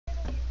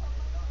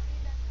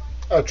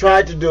I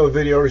tried to do a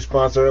video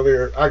response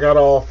earlier. I got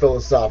all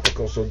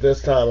philosophical, so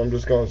this time I'm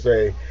just gonna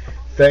say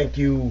thank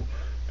you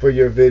for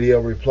your video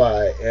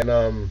reply, and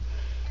I'm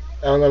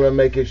gonna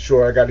make it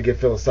sure I got to get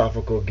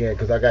philosophical again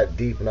because I got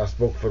deep and I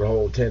spoke for the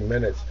whole 10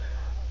 minutes.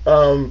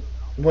 Um,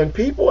 when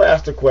people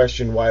ask the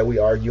question why we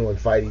argue and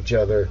fight each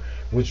other,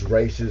 which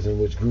races and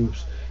which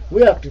groups,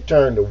 we have to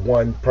turn to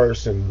one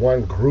person,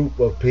 one group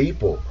of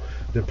people,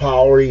 the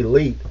power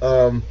elite.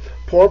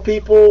 Poor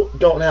people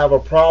don't have a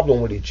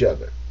problem with each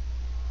other.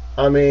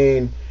 I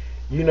mean,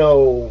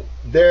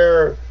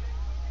 they're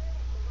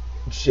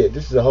shit.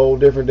 This is a whole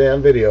different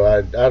damn video.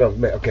 I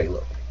don't. Okay,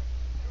 look.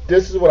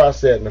 This is what I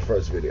said in the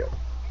first video.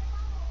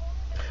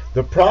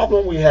 The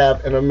problem we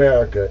have in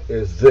America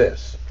is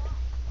this.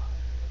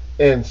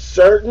 In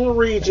certain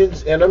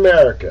regions in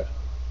America,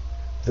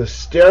 the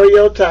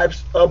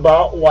stereotypes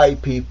about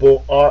white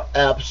people are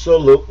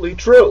absolutely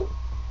true.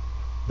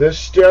 The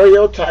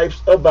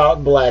stereotypes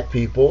about black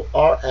people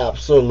are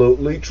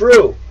absolutely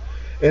true.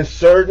 In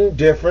certain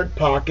different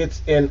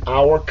pockets in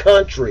our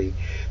country,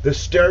 the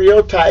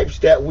stereotypes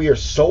that we are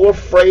so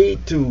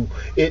afraid to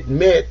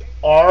admit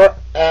are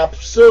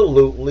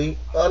absolutely,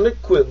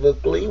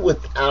 unequivocally,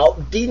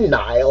 without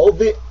denial,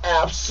 the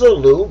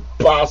absolute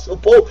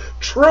possible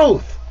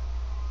truth.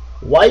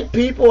 White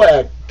people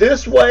act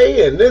this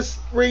way in this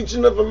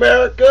region of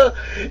America,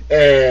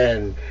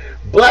 and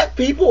black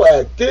people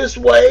act this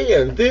way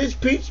in these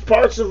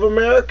parts of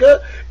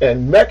America,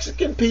 and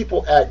Mexican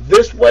people act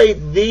this way.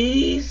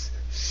 These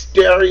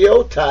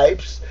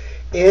stereotypes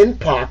in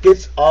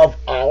pockets of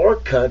our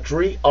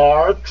country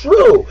are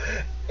true.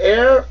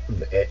 There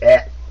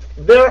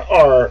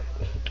are,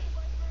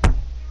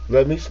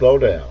 let me slow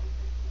down.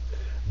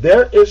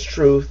 There is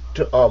truth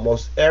to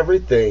almost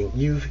everything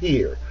you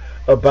hear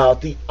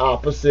about the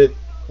opposite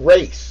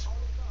race.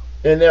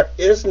 And there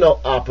is no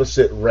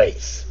opposite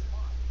race.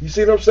 You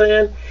see what I'm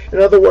saying? In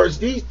other words,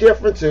 these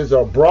differences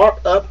are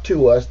brought up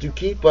to us to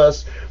keep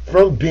us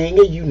from being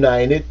a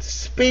united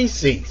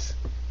species.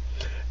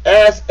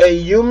 As a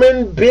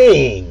human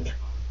being,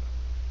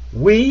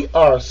 we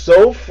are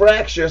so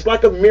fractured. It's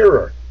like a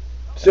mirror.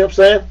 See what I'm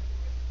saying?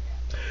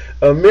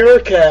 A mirror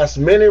casts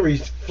many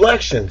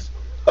reflections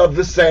of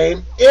the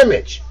same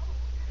image.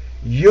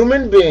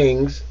 Human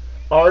beings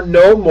are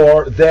no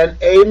more than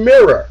a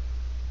mirror,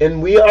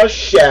 and we are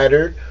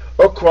shattered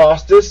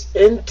across this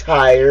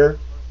entire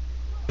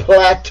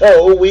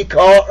plateau we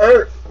call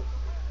Earth.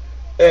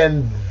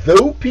 And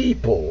the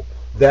people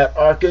that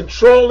are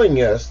controlling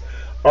us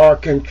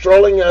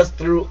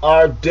through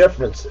our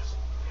differences.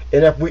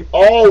 And if we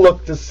all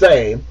look the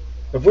same,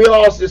 if we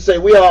all just say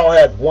we all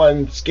had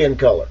one skin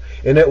color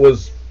and it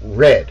was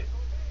red,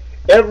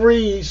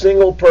 every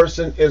single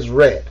person is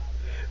red,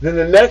 then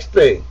the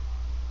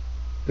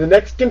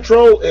next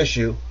control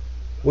issue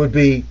would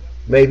be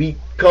maybe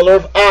color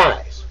of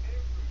eyes.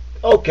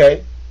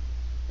 Okay,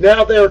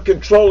 now they're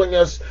controlling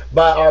us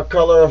by our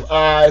color of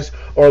eyes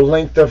or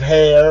length of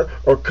hair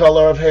or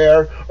color of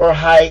hair or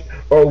height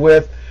or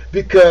width,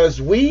 because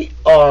we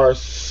are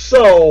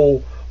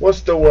so,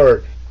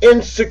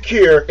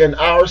 insecure in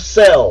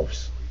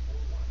ourselves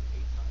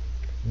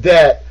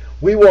that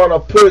we want to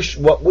push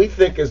what we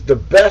think is the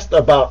best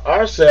about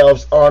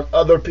ourselves on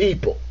other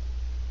people.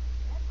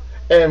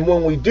 And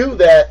when we do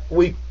that,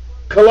 we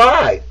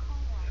collide.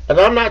 And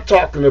I'm not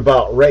talking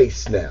about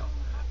race now.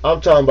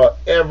 I'm talking about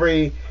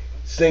every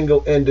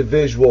single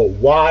individual,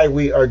 why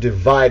we are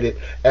divided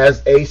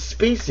as a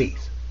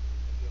species.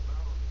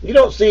 You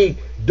don't see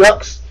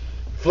ducks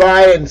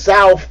flying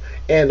south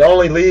and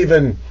only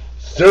leaving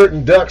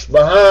certain ducks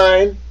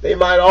behind. They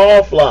might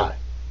all fly.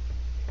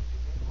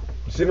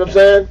 You see what I'm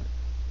saying?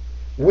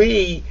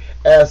 We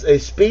as a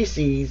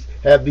species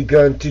have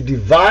begun to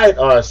divide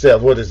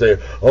ourselves. What is it?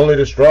 Only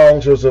the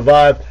strong shall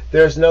survive.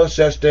 There's no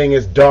such thing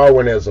as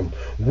Darwinism.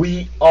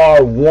 We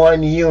are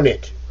one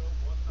unit.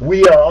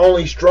 We are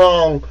only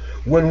strong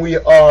when we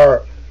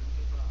are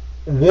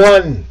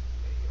one.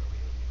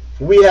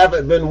 We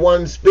haven't been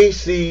one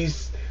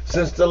species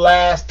since the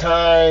last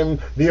time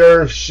the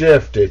earth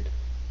shifted.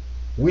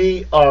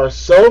 We are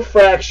so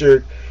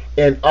fractured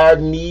in our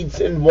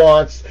needs and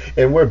wants,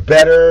 and we're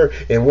better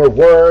and we're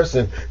worse,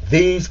 and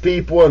these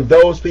people and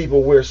those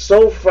people. We're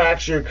so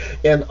fractured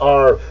in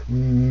our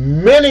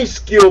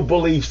minuscule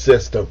belief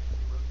system.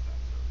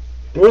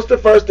 What's the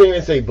first thing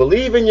they say?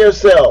 Believe in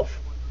yourself.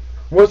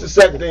 What's the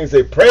second thing they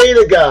say? Pray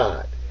to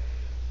God.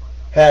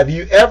 Have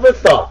you ever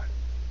thought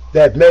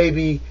that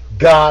maybe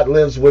God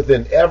lives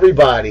within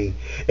everybody,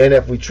 and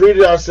if we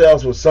treated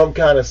ourselves with some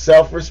kind of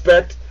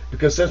self-respect,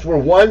 because since we're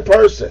one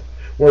person,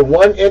 we're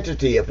one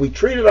entity, if we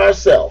treated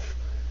ourselves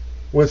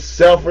with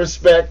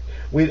self-respect,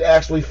 we'd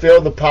actually feel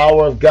the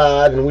power of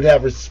God, and we'd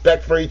have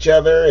respect for each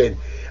other, and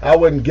I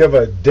wouldn't give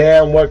a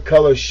damn what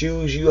color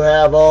shoes you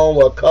have on,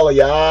 what color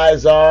your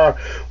eyes are,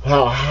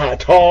 how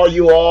tall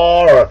you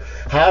are, or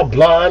how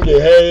blonde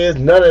your hair is.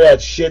 None of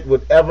that shit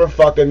would ever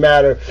fucking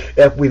matter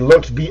if we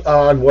looked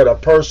beyond what a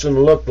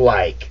person looked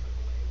like.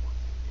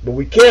 But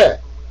we can't.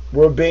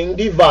 We're being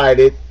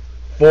divided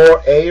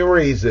for a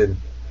reason,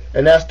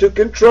 and that's to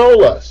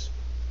control us.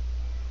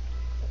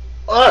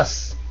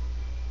 us,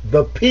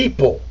 the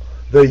people,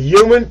 the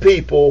human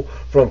people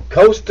from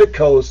coast to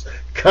coast,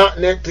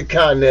 continent to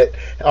continent,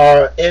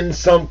 are in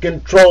some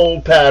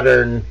control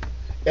pattern,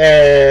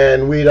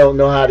 and we don't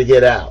know how to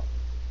get out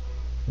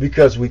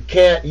because we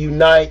can't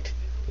unite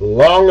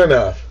long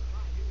enough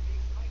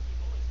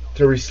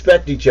to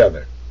respect each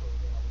other,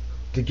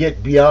 to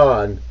get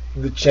beyond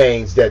the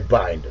chains that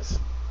bind us.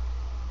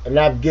 And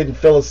I'm getting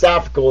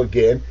philosophical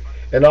again,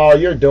 and all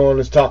you're doing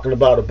is talking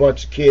about a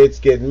bunch of kids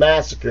getting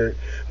massacred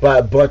by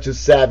a bunch of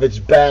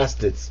savage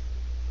bastards.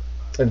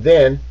 And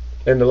then,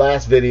 in the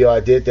last video I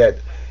did that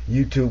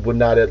YouTube would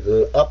not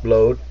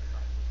upload,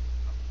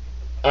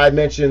 I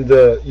mentioned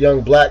the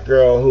young black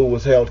girl who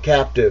was held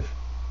captive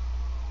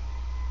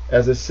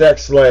as a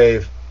sex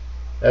slave,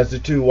 as the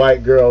two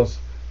white girls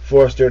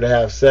forced her to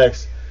have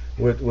sex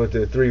with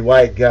the three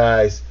white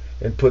guys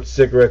and put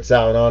cigarettes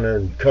out on her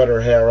and cut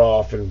her hair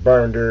off and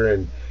burned her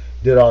and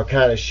did all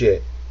kind of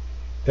shit.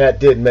 That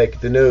did make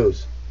the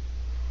news.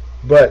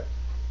 But,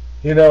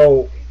 you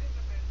know,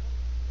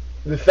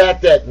 the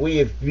fact that we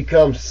have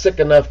become sick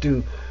enough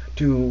to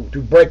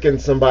break in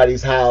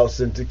somebody's house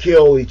and to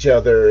kill each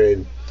other,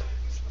 and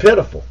it's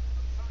pitiful.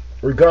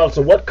 Regardless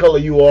of what color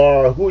you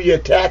are or who you're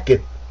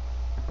attacking.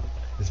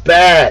 It's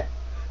bad.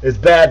 It's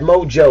bad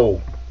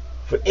mojo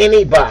for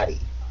anybody.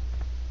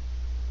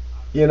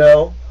 You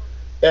know,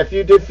 if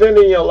you're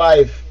defending your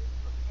life,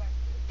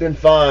 then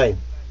fine.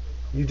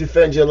 You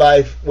defend your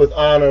life with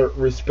honor,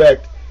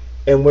 respect,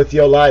 and with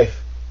your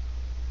life.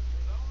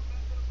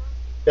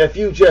 If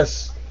you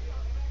just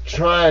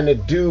trying to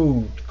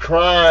do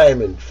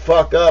crime and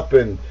fuck up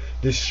and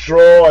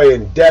destroy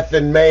and death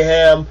and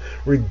mayhem,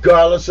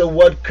 regardless of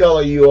what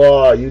color you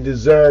are, you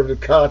deserve the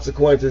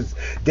consequences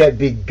that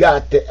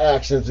begot the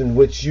actions in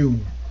which you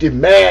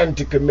demand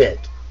to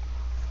commit.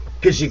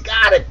 Because you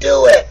gotta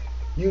do it.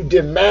 You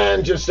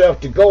demand yourself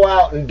to go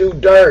out and do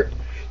dirt.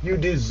 You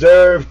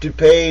deserve to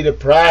pay the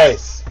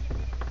price.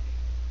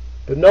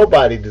 But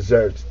nobody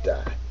deserves to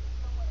die.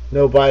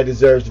 Nobody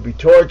deserves to be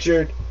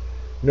tortured.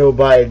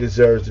 Nobody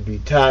deserves to be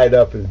tied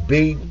up and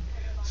beaten,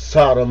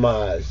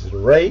 sodomized,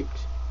 and raped,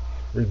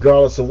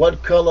 regardless of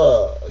what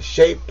color,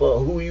 shape, or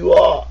who you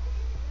are.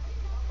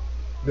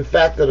 The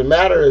fact of the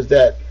matter is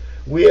that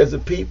we as a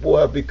people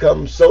have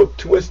become so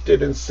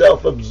twisted and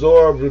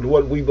self-absorbed with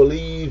what we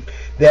believe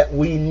that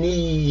we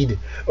need,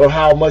 or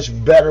how much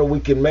better we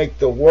can make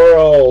the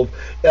world.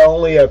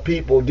 Only our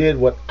people did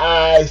what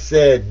I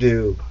said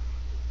do.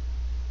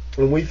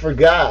 And we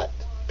forgot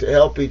to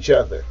help each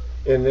other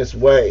in this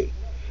way.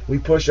 We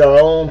push our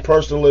own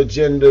personal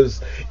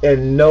agendas,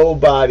 and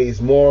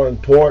nobody's more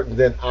important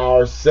than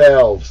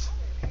ourselves.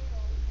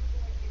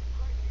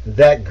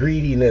 That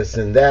greediness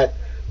and that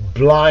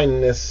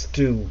blindness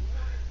to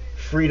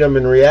freedom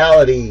and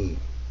reality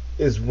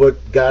is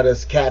what got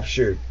us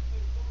captured.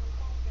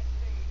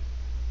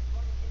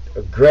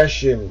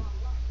 Aggression,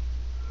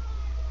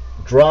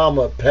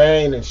 drama,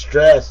 pain, and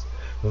stress,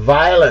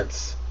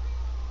 violence.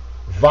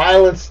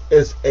 Violence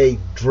is a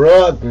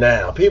drug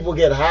now. People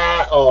get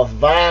high off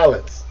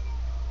violence.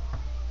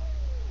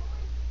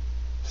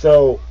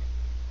 So,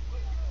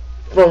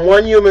 from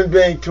one human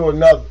being to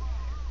another,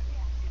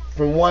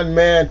 from one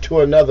man to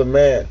another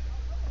man,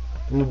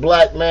 from a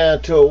black man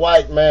to a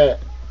white man,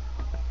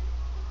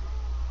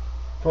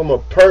 from a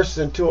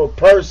person to a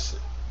person.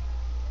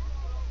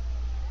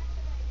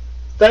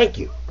 Thank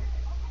you.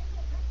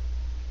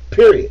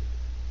 Period.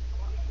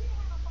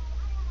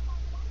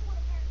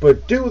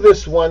 But do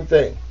this one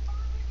thing.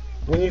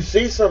 When you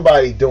see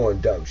somebody doing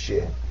dumb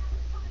shit,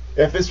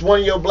 if it's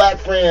one of your black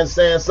friends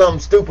saying something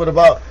stupid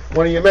about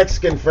one of your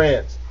Mexican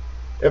friends,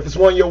 if it's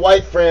one of your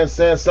white friends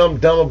saying something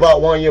dumb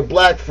about one of your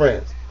black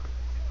friends,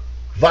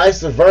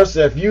 vice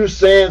versa, if you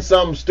saying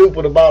something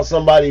stupid about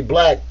somebody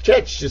black,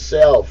 catch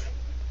yourself.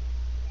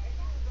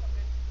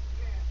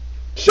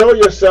 Show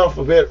yourself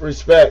a bit of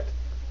respect.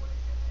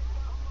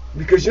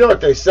 Because you know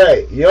what they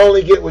say, you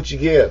only get what you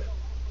give.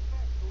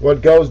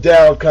 What goes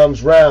down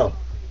comes round.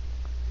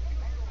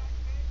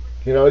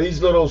 You know,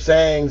 these little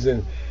sayings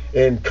and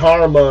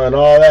karma and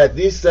all that,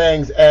 these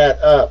things add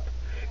up.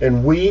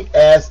 And we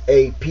as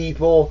a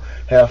people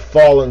have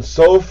fallen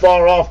so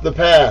far off the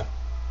path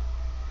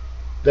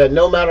that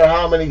no matter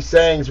how many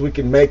sayings we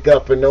can make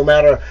up and no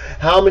matter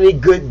how many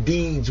good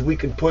deeds we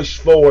can push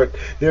forward,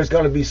 there's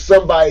going to be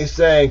somebody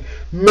saying,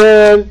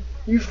 man,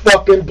 you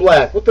fucking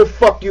black. What the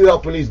fuck you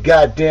helping these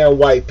goddamn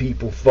white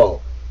people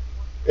for?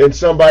 And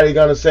somebody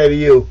going to say to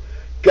you,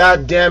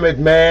 God damn it,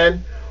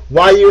 man,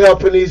 why you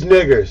helping these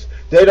niggers?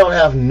 They don't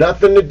have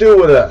nothing to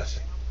do with us.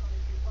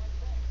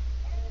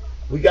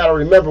 We got to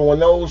remember, when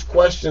those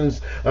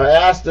questions are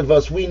asked of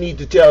us, we need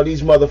to tell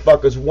these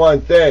motherfuckers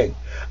one thing.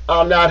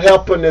 I'm not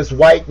helping this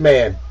white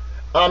man.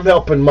 I'm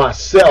helping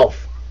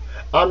myself.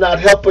 I'm not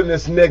helping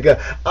this nigga.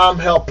 I'm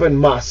helping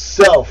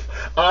myself.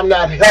 I'm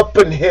not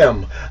helping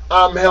him.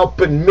 I'm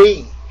helping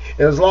me.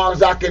 And as long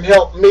as I can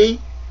help me,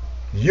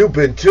 you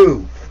been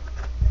too.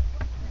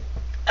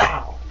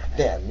 Ow.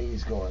 Damn,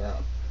 knee's going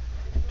out.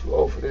 Too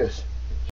old for this.